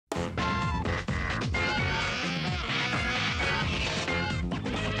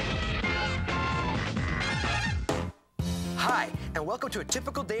Hi, and welcome to a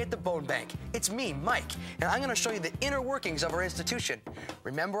typical day at the Bone Bank. It's me, Mike, and I'm going to show you the inner workings of our institution.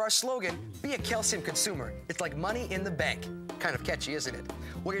 Remember our slogan, be a calcium consumer. It's like money in the bank. Kind of catchy, isn't it?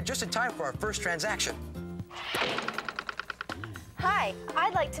 Well, you're just in time for our first transaction. Hi,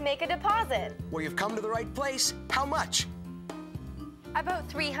 I'd like to make a deposit. Well, you've come to the right place. How much? About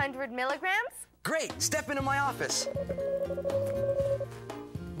 300 milligrams? Great, step into my office.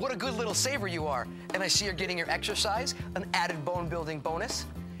 What a good little saver you are. And I see you're getting your exercise, an added bone building bonus.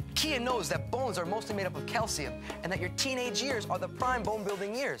 Kia knows that bones are mostly made up of calcium and that your teenage years are the prime bone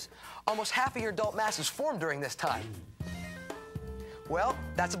building years. Almost half of your adult mass is formed during this time. Well,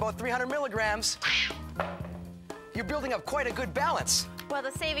 that's about 300 milligrams. You're building up quite a good balance. Well,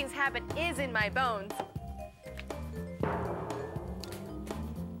 the savings habit is in my bones.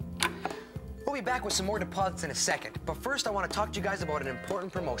 We'll be back with some more deposits in a second, but first I want to talk to you guys about an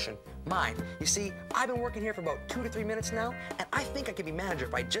important promotion, mine. You see, I've been working here for about 2 to 3 minutes now, and I think I can be manager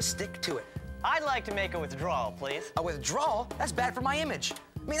if I just stick to it. I'd like to make a withdrawal, please. A withdrawal? That's bad for my image.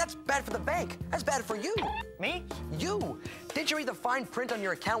 I mean, that's bad for the bank. That's bad for you. Me? You. Didn't you read the fine print on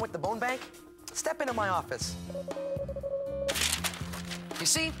your account with the Bone Bank? Step into my office. You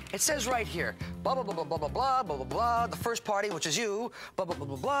see, it says right here, blah, blah, blah, blah, blah, blah, blah, blah, blah, blah, the first party, which is you, blah, blah, blah,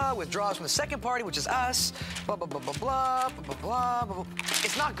 blah, blah, withdraws from the second party, which is us, blah, blah, blah, blah, blah, blah, blah, blah, blah, blah.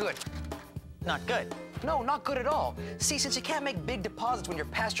 It's not good. Not good. No, not good at all. See, since you can't make big deposits when you're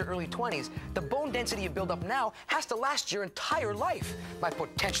past your early 20s, the bone density you build up now has to last your entire life, my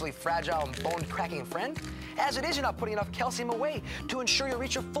potentially fragile and bone-cracking friend. As it is, you're not putting enough calcium away to ensure you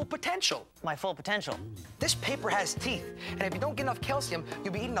reach your full potential. My full potential. This paper has teeth, and if you don't get enough calcium,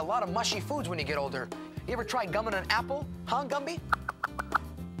 you'll be eating a lot of mushy foods when you get older. You ever try gumming an apple, huh, Gumby?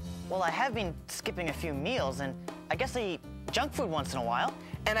 Well, I have been skipping a few meals, and I guess I eat junk food once in a while.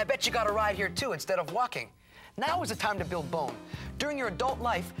 And I bet you got a ride here, too, instead of walking. Now is the time to build bone. During your adult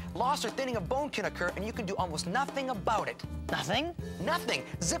life, loss or thinning of bone can occur, and you can do almost nothing about it. Nothing? Nothing.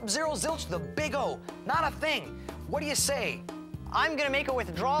 Zip, zero, zilch, the big O. Not a thing. What do you say? I'm gonna make a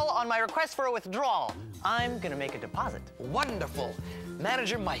withdrawal on my request for a withdrawal. I'm gonna make a deposit. Wonderful.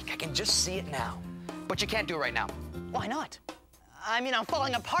 Manager Mike, I can just see it now. But you can't do it right now. Why not? I mean, I'm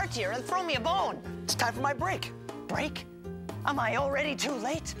falling apart here. Throw me a bone. It's time for my break. Break? Am I already too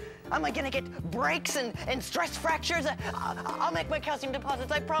late? Am I gonna get breaks and stress fractures? I'll make my calcium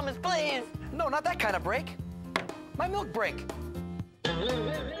deposits, I promise, please. No, not that kind of break. My milk break.